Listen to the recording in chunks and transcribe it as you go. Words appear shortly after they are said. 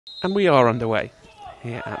And we are underway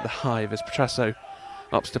here at the Hive as Petrasso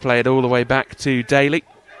opts to play it all the way back to Daly,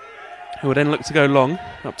 who will then look to go long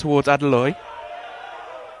up towards Adeloy.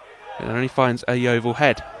 And only finds a Yeovil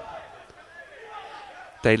head.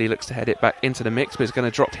 Daly looks to head it back into the mix, but it's going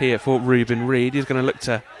to drop here for Ruben Reid. He's going to look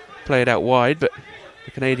to play it out wide, but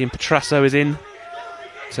the Canadian Petrasso is in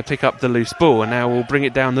to pick up the loose ball, and now we'll bring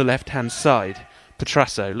it down the left-hand side.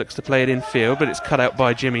 Petrasso looks to play it in field, but it's cut out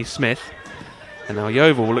by Jimmy Smith. And now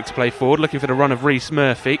Yeovil will look to play forward, looking for the run of Rhys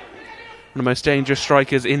Murphy, one of the most dangerous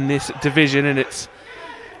strikers in this division, and it's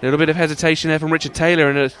a little bit of hesitation there from Richard Taylor,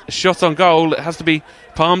 and a shot on goal that has to be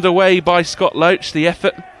palmed away by Scott Loach. The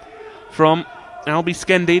effort from Albi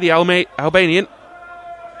Skendi, the Albanian,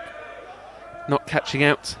 not catching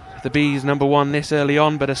out the Bees number one this early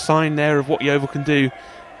on, but a sign there of what Yeovil can do,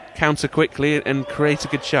 counter quickly and create a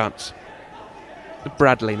good chance.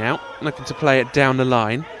 Bradley now looking to play it down the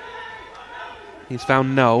line. He's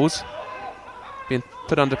found Knowles, being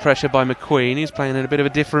put under pressure by McQueen. He's playing in a bit of a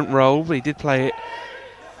different role, but he did play it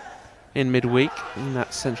in midweek in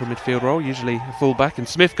that central midfield role, usually a fullback. And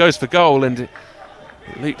Smith goes for goal, and it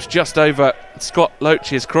leaps just over Scott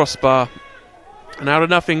Loach's crossbar. And out of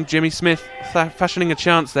nothing, Jimmy Smith fashioning a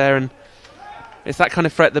chance there, and it's that kind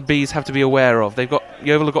of threat the Bees have to be aware of.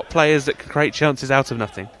 Yeovil have got players that can create chances out of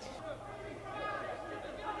nothing.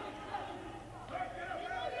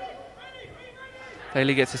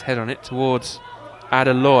 Daly gets his head on it towards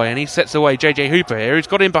Adeloy, and he sets away JJ Hooper here, who's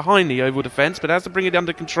got in behind the Yeovil defence, but has to bring it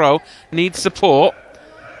under control, needs support.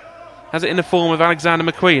 Has it in the form of Alexander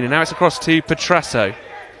McQueen, and now it's across to Petrasso.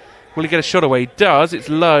 Will he get a shot away? He does. It's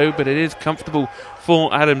low, but it is comfortable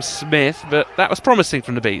for Adam Smith, but that was promising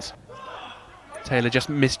from the Bees. Taylor just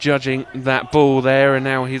misjudging that ball there, and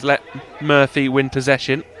now he's let Murphy win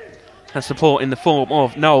possession. Has support in the form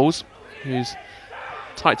of Knowles, who's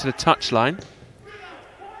tight to the touchline.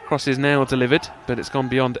 Cross is now delivered, but it's gone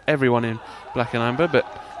beyond everyone in black and amber.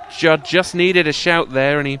 But Judd just needed a shout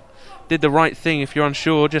there, and he did the right thing. If you're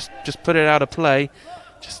unsure, just put it out of play.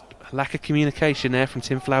 Just a lack of communication there from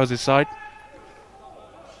Tim Flowers' side.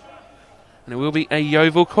 And it will be a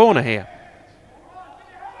Yeovil corner here.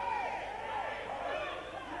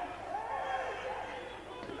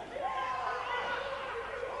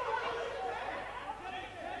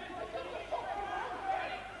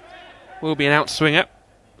 Will be an outswinger.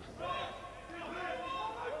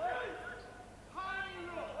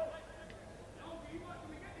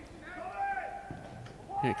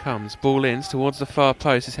 Here it comes, ball in towards the far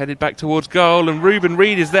post, it's headed back towards goal, and Ruben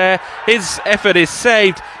Reid is there. His effort is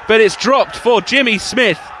saved, but it's dropped for Jimmy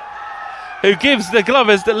Smith, who gives the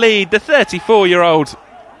Glovers the lead, the 34-year-old.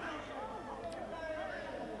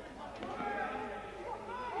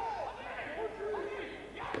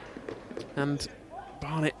 And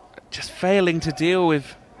Barnet just failing to deal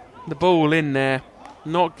with the ball in there,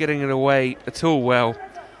 not getting it away at all well.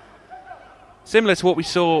 Similar to what we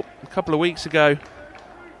saw a couple of weeks ago,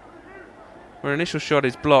 where initial shot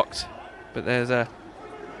is blocked, but there's a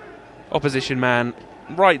opposition man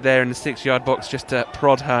right there in the 6-yard box just to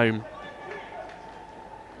prod home.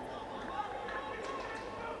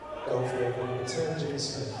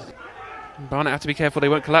 Barnet have to be careful they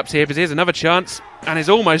won't collapse here, but here's another chance, and it's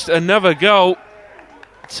almost another goal.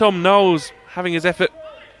 Tom Knowles having his effort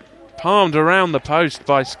palmed around the post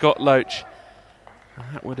by Scott Loach.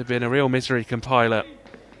 That would have been a real misery compiler.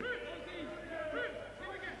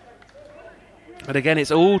 But again, it's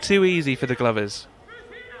all too easy for the Glovers.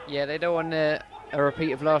 Yeah, they don't want a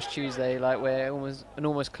repeat of last Tuesday, like where it was an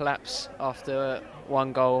almost collapse after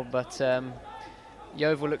one goal. But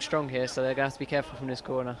Yeovil looks strong here, so they're going to have to be careful from this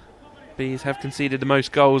corner. Bees have conceded the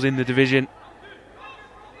most goals in the division.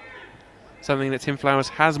 Something that Tim Flowers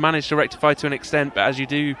has managed to rectify to an extent, but as you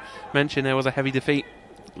do mention, there was a heavy defeat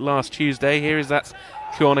last Tuesday. Here is that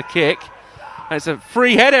corner kick. And it's a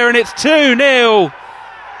free header, and it's 2-0.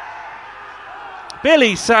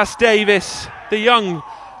 Billy Sass-Davis, the young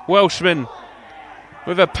Welshman,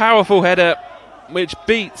 with a powerful header which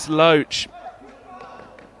beats Loach.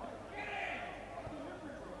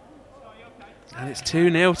 And it's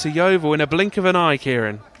 2-0 to Yeovil in a blink of an eye,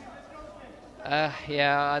 Kieran.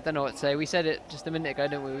 Yeah, I don't know what to say. We said it just a minute ago,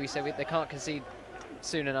 didn't we? We said they can't concede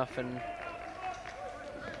soon enough, and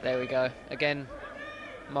there we go. Again,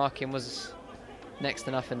 marking was next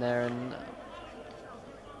to nothing there, and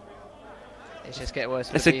it's just getting worse.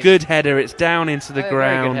 It's a good header. It's down into the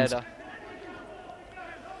ground. Very good header.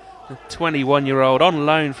 The 21-year-old on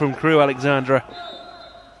loan from Crewe Alexandra.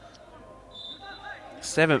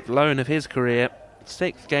 7th loan of his career.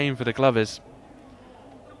 6th game for the Glovers.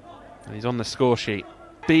 And he's on the score sheet.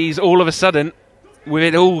 Bees all of a sudden with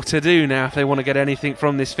it all to do now if they want to get anything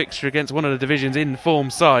from this fixture against one of the division's in-form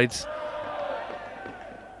sides.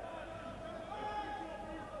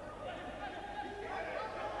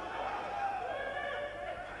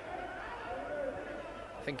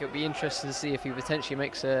 I think it'll be interesting to see if he potentially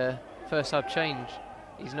makes a first sub change.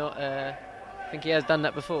 He's not, I think he has done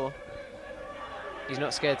that before. He's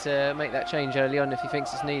not scared to make that change early on if he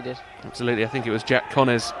thinks it's needed. Absolutely, I think it was Jack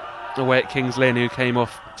Connors away at Kings Lynn who came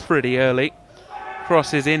off pretty early.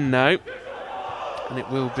 Cross is in now, and it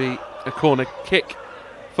will be a corner kick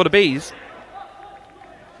for the Bees.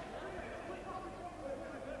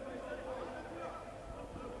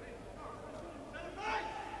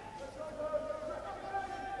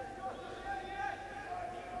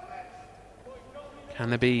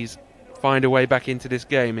 Can the Bees find a way back into this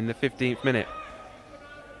game in the 15th minute?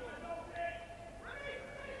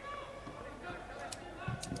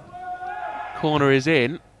 Corner is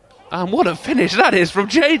in. And what a finish that is from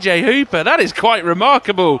JJ Hooper. That is quite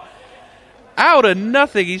remarkable. Out of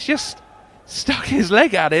nothing, he's just stuck his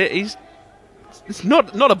leg at it. It's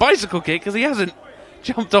not a bicycle kick because he hasn't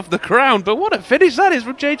jumped off the ground. But what a finish that is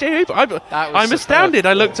from JJ Hooper. I'm astounded.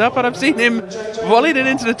 I looked up and I've seen him volleyed it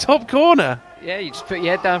into the top corner. Yeah, you just put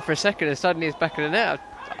your head down for a second and suddenly it's back in the net.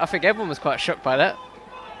 I think everyone was quite shocked by that.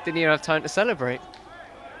 Didn't even have time to celebrate.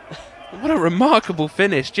 What a remarkable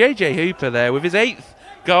finish. JJ Hooper there with his 8th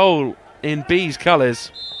goal in Bees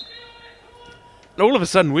colours. And all of a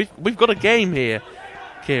sudden we've got a game here,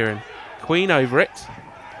 Kieran. Queen over it.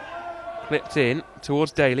 Clipped in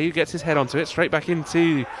towards Daly, who gets his head onto it, straight back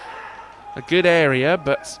into a good area,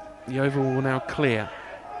 but Yeovil will now clear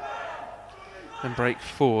and break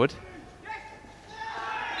forward.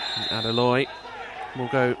 And Adaloy will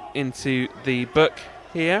go into the book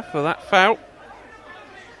here for that foul.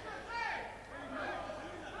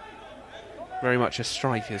 Very much a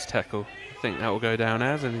striker's tackle. I think that will go down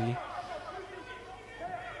as, and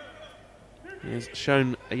he is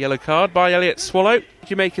shown a yellow card by Elliot Swallow. What do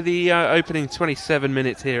you make of the opening 27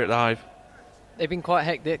 minutes here at the Hive? They've been quite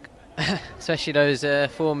hectic, especially those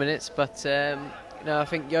 4 minutes. But I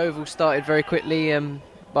think Yeovil started very quickly.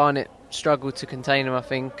 Barnet struggled to contain them. I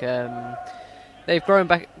think they've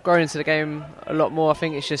grown into the game a lot more. I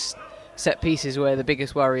think it's just set pieces where the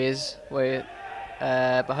biggest worry is.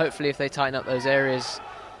 But hopefully, if they tighten up those areas,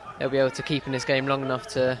 they'll be able to keep in this game long enough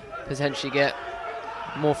to potentially get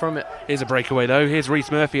more from it. Here's a breakaway though. Here's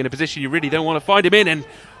Reece Murphy in a position you really don't want to find him in, and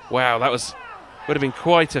wow, that would have been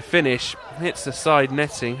quite a finish. Hits the side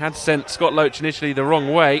netting. Had sent Scott Loach initially the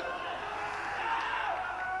wrong way.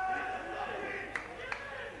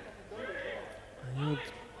 You'd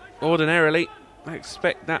ordinarily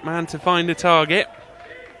expect that man to find a target,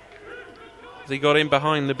 as he got in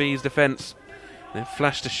behind the Bees' defence, then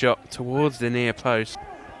flashed a shot towards the near post.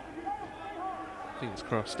 Fingers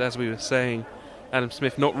crossed. As we were saying, Adam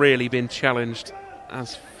Smith not really been challenged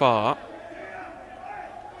as far.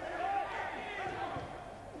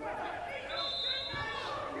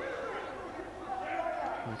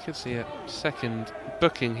 We could see a second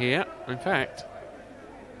booking here. In fact,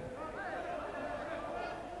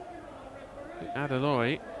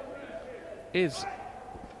 Adaloy is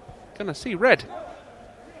going to see red.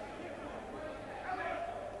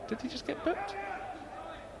 Did he just get booked?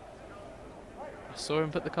 I saw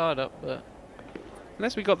him put the card up, but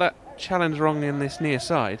unless we got that challenge wrong in this near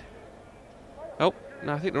side. Oh,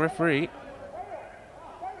 no, I think the referee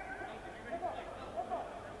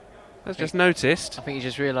has just noticed. I think he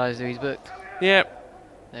just realised who he's booked.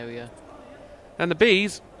 Yep. There we go. And the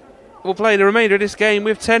Bees will play the remainder of this game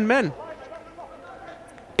with 10 men.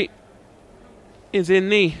 He is in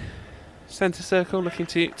the centre circle looking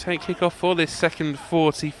to take kick-off for this second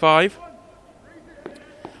 45.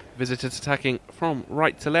 Visitors attacking from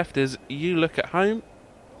right to left as you look at home.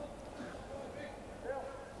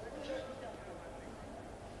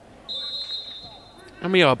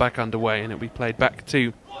 And we are back underway, and it'll be played back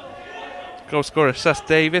to goal scorer Sus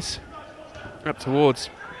Davis up towards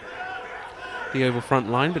the Yeovil front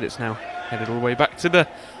line, but it's now headed all the way back to the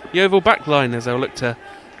Yeovil back line as they'll look to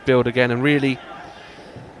build again and really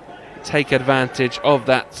take advantage of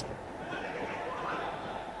that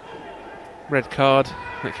red card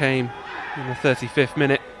that came in the 35th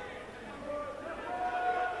minute.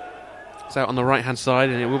 It's out on the right hand side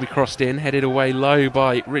and it will be crossed in, headed away low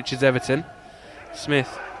by Richards Everton.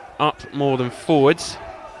 Smith up more than forwards.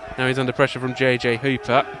 Now he's under pressure from JJ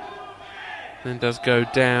Hooper. Then does go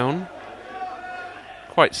down.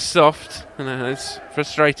 Quite soft, and it's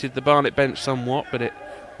frustrated the Barnet bench somewhat, but it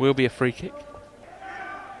will be a free kick.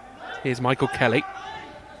 Here's Michael Kelly.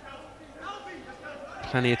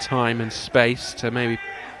 Plenty of time and space to maybe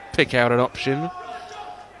pick out an option.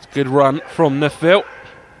 Good run from Neufville.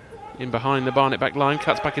 In behind the Barnet back line,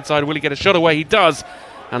 cuts back inside. Will he get a shot away? He does.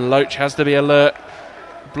 And Loach has to be alert,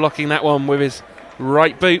 blocking that one with his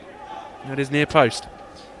right boot at his near post.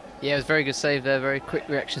 Yeah, it was a very good save there, very quick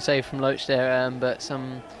reaction save from Loach there, but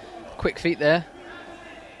some quick feet there,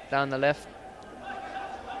 down the left.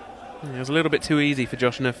 It was a little bit too easy for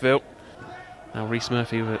Josh Neufville. Now Rhys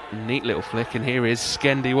Murphy with a neat little flick, and here is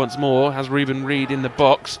Skendi once more, has Reuben Reid in the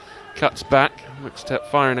box, cuts back, looks to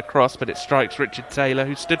firing across, but it strikes Richard Taylor,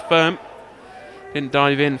 who stood firm, didn't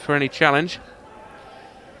dive in for any challenge.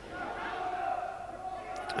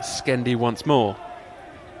 Skendi once more.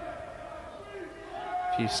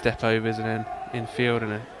 A few step overs and then infield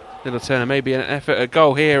and a little turn, and maybe an effort at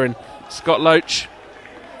goal here, and Scott Loach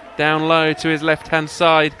down low to his left hand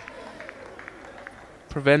side,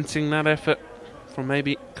 preventing that effort from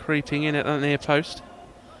maybe creeping in at that near post.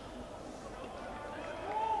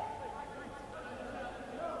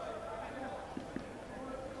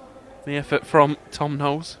 The effort from Tom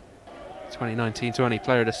Knowles, 2019-20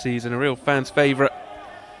 player of the season, a real fans' favourite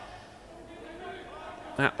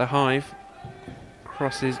at the Hive.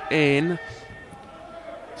 Crosses in.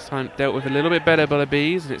 This time dealt with a little bit better by the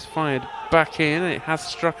Bees, and it's fired back in, and it has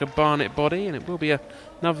struck a Barnet body, and it will be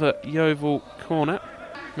another Yeovil corner.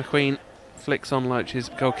 McQueen flicks on Loach's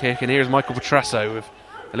goal kick, and here's Michael Petrasso with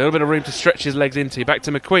a little bit of room to stretch his legs into. Back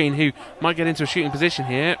to McQueen, who might get into a shooting position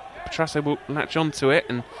here. Petrasso will latch onto it,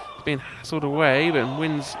 and it's being hassled away, but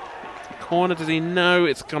wins the corner. Does he know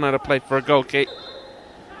it's gone out of play for a goal kick?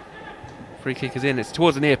 Free kick is in, it's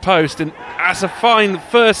towards the near post, and that's a fine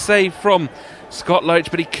first save from Scott Loach,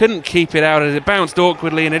 but he couldn't keep it out as it bounced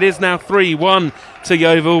awkwardly, and it is now 3-1 to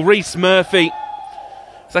Yeovil. Rhys Murphy.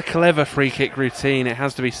 It's a clever free kick routine, it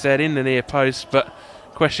has to be said, in the near post, but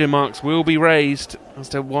question marks will be raised as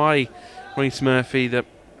to why Rhys Murphy, the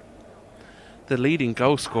leading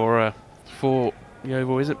goal scorer for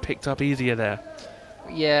Yeovil, isn't picked up easier there.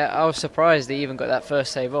 Yeah, I was surprised he even got that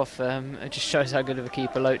first save off. It just shows how good of a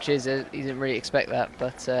keeper Loach is. He didn't really expect that,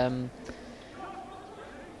 but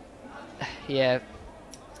yeah,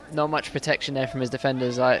 not much protection there from his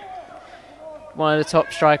defenders. Like, one of the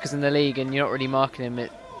top strikers in the league, and you're not really marking him.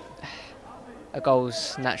 A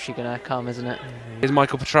goal's naturally going to come, isn't it? Here's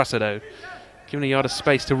Michael Petrasso, though, given a yard of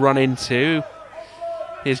space to run into.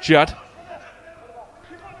 Here's Judd.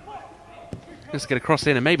 Let's get a cross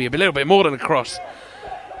in, and maybe a little bit more than a cross,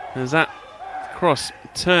 as that cross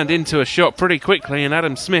turned into a shot pretty quickly, and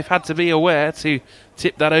Adam Smith had to be aware to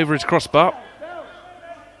tip that over his crossbar.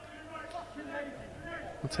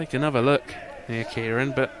 We'll take another look here,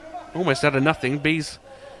 Kieran, but almost out of nothing, Bees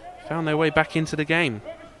found their way back into the game.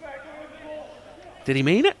 Did he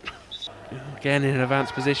mean it? Again in an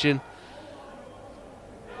advanced position.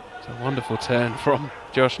 It's a wonderful turn from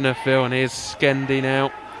Josh Neufville, and here's Skendi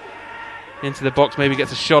now. Into the box, maybe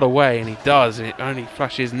gets a shot away, and he does, and it only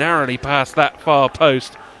flashes narrowly past that far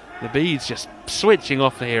post. The Bees just switching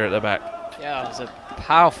off here at the back. Yeah, it was a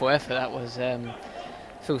powerful effort. That was,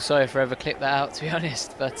 feel sorry for whoever clipped that out, to be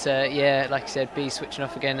honest. But yeah, like I said, Bees switching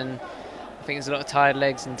off again, and I think there's a lot of tired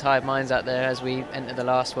legs and tired minds out there as we enter the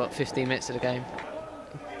last, 15 minutes of the game.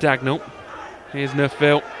 Dagnall. Here's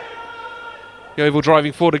Neufville. Yeovil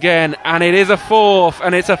driving forward again, and it is a fourth,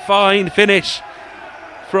 and it's a fine finish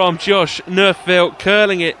from Josh Neufville,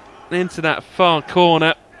 curling it into that far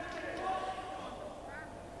corner.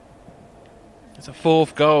 It's a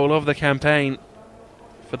fourth goal of the campaign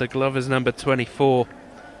for the Glovers, number 24.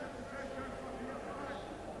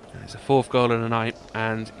 It's a fourth goal of the night,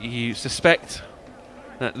 and you suspect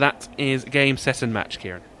that that is game, set and match,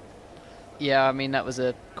 Kieran. Yeah, I mean, that was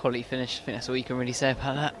a quality finish. I think that's all you can really say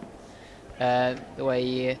about that. The way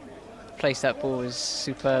he placed that ball was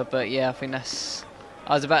superb, but yeah, I think that's...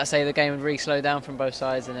 I was about to say the game would really slow down from both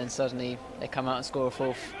sides, and then suddenly they come out and score a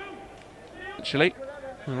fourth. Actually,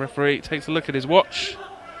 the referee takes a look at his watch.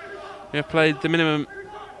 We have played the minimum,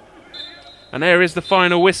 and there is the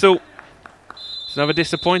final whistle. It's another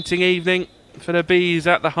disappointing evening for the Bees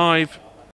at the Hive.